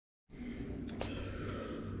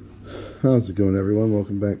How's it going, everyone?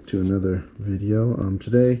 Welcome back to another video.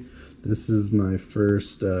 Today this is my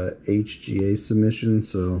first HGA submission.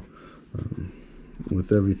 So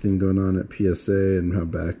with everything going on at PSA and how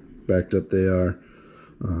backed up they are,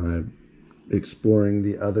 exploring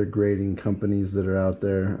the other grading companies that are out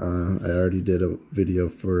there. I already did a video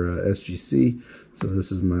for SGC, so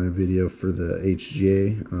this is my video for the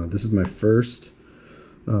HGA. This is my first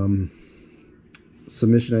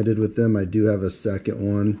submission I did with them. I do have a second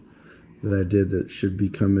one that I did that should be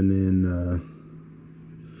coming in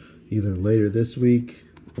either later this week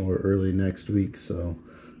or early next week. So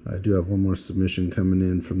I do have one more submission coming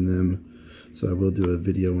in from them, so I will do a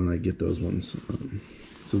video when I get those ones.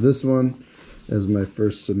 So this one is my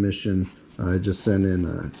first submission. I just sent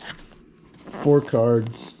in 4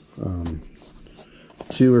 cards.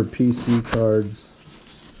 2 are PC cards,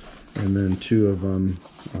 and then 2 of them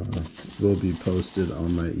will be posted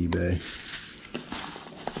on my eBay.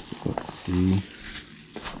 Let's see.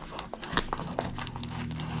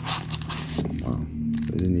 Wow,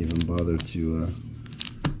 they didn't even bother to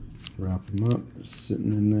wrap them up. They're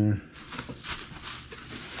sitting in there.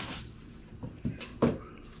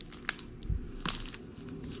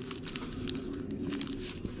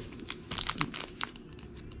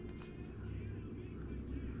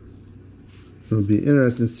 It'll be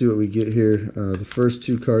interesting to see what we get here. The first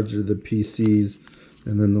 2 cards are the PCs,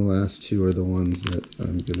 and then the last 2 are the ones that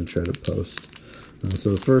I'm going to try to post.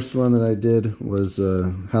 So the first one that I did was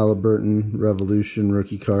Halliburton Revolution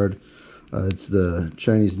rookie card. It's the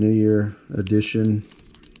Chinese New Year edition.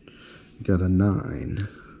 Got a 9.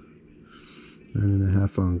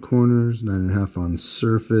 9.5 on corners, 9.5 on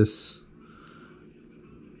surface,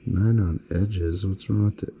 9 on edges. What's wrong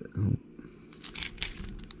with it? Don't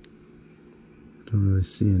really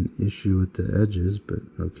see an issue with the edges, but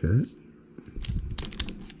okay.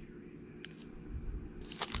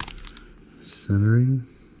 Centering.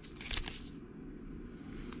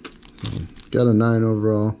 So, got a 9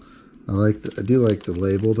 overall. I do like the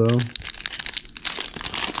label though.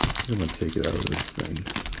 I'm gonna take it out of this thing.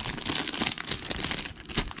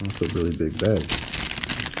 Also a really big bag.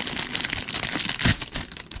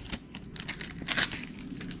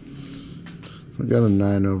 So I got a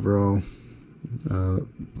 9 overall. I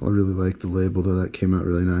really like the label though. That came out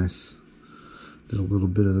really nice. Did a little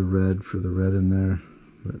bit of the red for the red in there.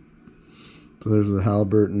 So there's the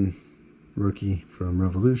Halliburton rookie from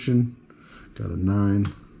Revolution. Got a 9.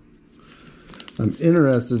 I'm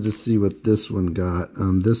interested to see what this one got.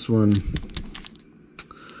 This one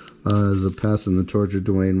is a Passing the Torch of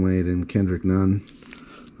Dwayne Wade and Kendrick Nunn.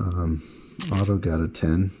 Auto got a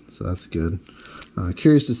 10, so that's good.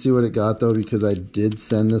 Curious to see what it got though, because I did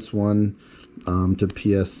send this one to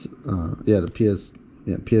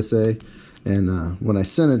PSA, and when I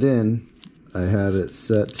sent it in, I had it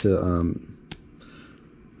set to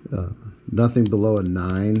nothing below a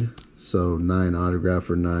 9, so 9 autograph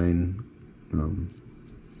or 9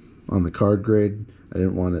 on the card grade. I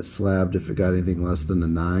didn't want it slabbed if it got anything less than a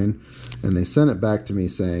 9, and they sent it back to me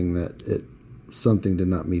saying that something did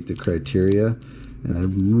not meet the criteria, and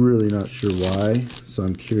I'm really not sure why, so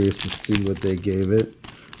I'm curious to see what they gave it.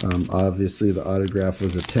 Obviously the autograph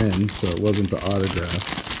was a 10, so it wasn't the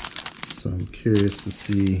autograph, so I'm curious to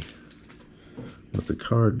see what the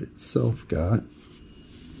card itself got.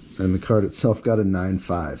 And the card itself got a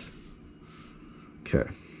 9.5. Okay.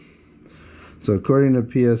 So according to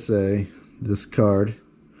PSA, this card,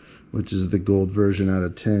 which is the gold version out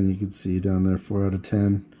of 10, you can see down there 4 out of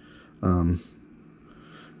 10.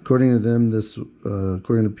 According to them,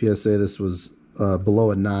 according to PSA, this was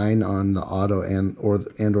below a 9 on the auto and or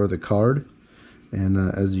the card. And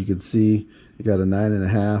as you can see, it got a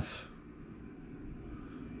 9.5.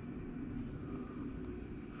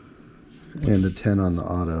 And a 10 on the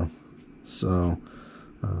auto. So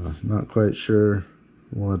not quite sure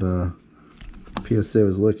what PSA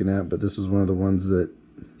was looking at, but this was one of the ones that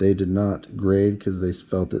they did not grade because they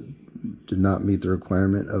felt it did not meet the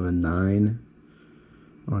requirement of a 9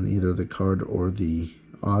 on either the card or the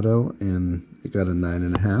auto, and it got a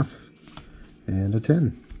 9.5 and a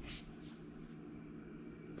 10.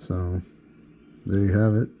 So there you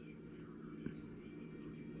have it.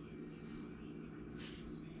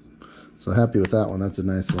 So happy with that one. That's a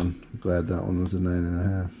nice one. I'm glad that one was a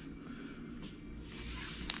 9.5.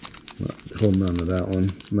 Holding on to that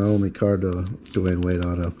one. It's my only card to Dwayne Wade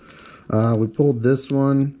auto. We pulled this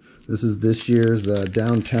one. This is this year's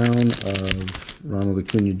Downtown of Ronald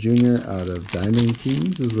Acuna Jr. out of Diamond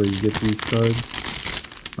Kings is where you get these cards.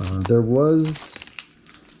 There was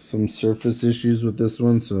some surface issues with this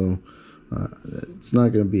one, so it's not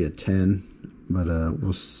going to be a 10, but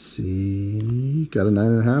we'll see. Got a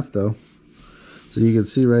 9.5 though. So you can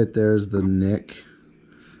see right there's the nick,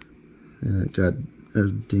 and it got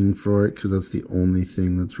a ding for it because that's the only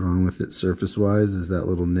thing that's wrong with it surface wise, is that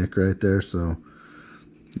little nick right there. So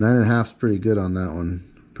 9.5 is pretty good on that one.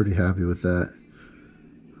 Pretty happy with that.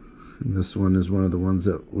 And this one is one of the ones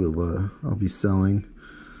that I'll be selling.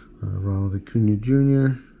 Ronald Acuna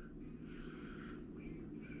Jr.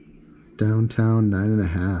 Downtown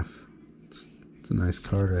 9.5. It's a nice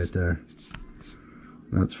card right there.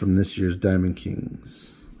 That's from this year's Diamond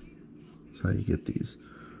Kings. That's how you get these.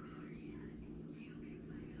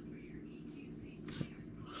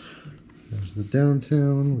 There's the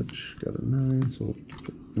Downtown, which got a 9, so we'll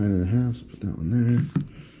put 9.5, so put that one there.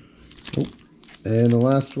 Oh, and the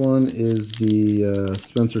last one is the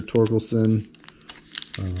Spencer Torkelson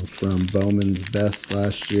from Bowman's Best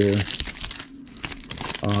last year.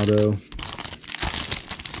 Auto.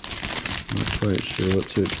 Not quite sure what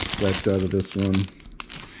to expect out of this one.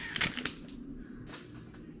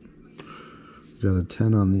 Got a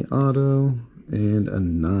 10 on the auto and a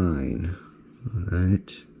 9.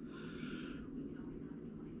 Alright.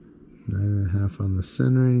 9.5 on the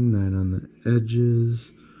centering, 9 on the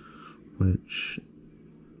edges, which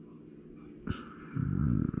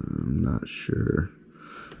I'm not sure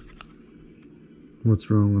what's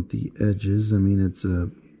wrong with the edges. I mean, it's a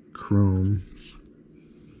chrome.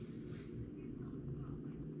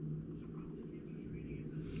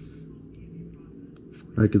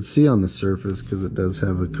 I could see on the surface because it does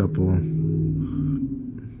have a couple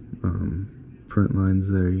print lines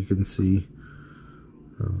there. You can see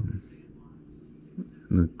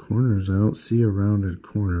in the corners. I don't see a rounded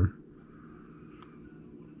corner.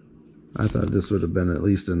 I thought this would have been at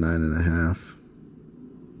least a 9.5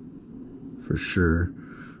 for sure.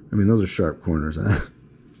 I mean, those are sharp corners. I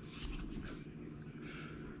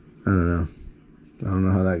don't know. I don't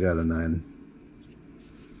know how that got a 9.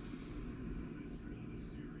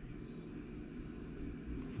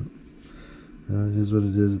 It is what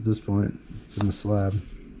it is at this point. It's in the slab.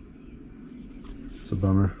 It's a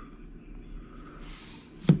bummer.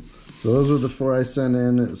 So those were the 4 I sent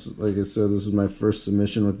in. It's, like I said, this is my first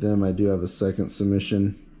submission with them. I do have a second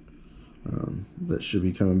submission that should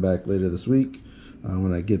be coming back later this week.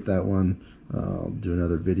 When I get that one, I'll do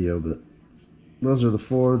another video. But those are the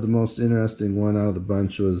 4. The most interesting one out of the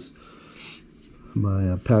bunch was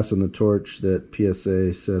my passing the torch that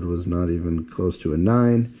PSA said was not even close to a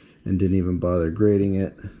 9 and didn't even bother grading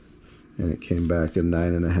it. And it came back a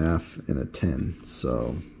 9.5 and a 10.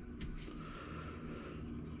 So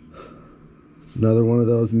another one of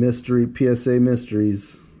those mystery PSA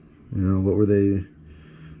mysteries. You know, what were they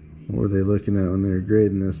looking at when they were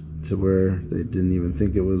grading this to where they didn't even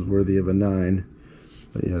think it was worthy of a 9,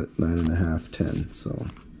 but yet 9.5, 10. So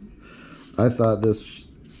I thought this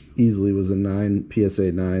easily was a 9,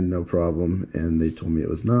 PSA 9, no problem, and they told me it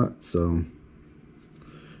was not. So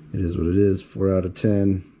it is what it is. 4 out of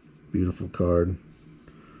 10. Beautiful card.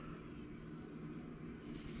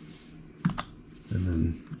 And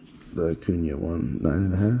then the Acuna one,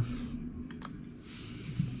 9.5.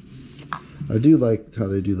 I do like how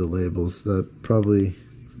they do the labels. That probably,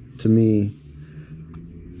 to me,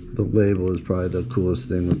 the label is probably the coolest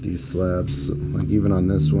thing with these slabs. Like even on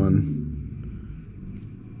this one,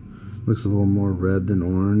 looks a little more red than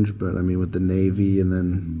orange, but I mean with the navy and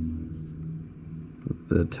then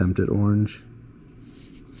the attempted orange.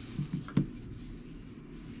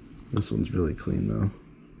 This one's really clean though.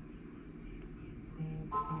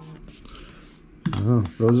 Oh,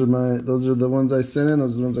 those are the ones I sent in.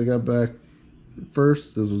 Those are the ones I got back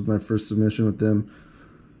first. This was my first submission with them.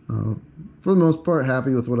 For the most part,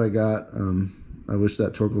 happy with what I got. I wish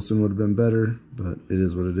that Torkelson would have been better, but it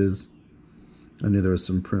is what it is. I knew there was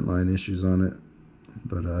some print line issues on it,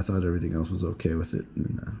 but I thought everything else was okay with it.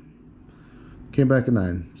 And came back a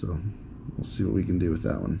 9, so we'll see what we can do with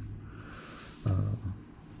that one.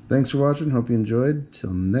 Thanks for watching. Hope you enjoyed.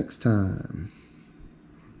 Till next time.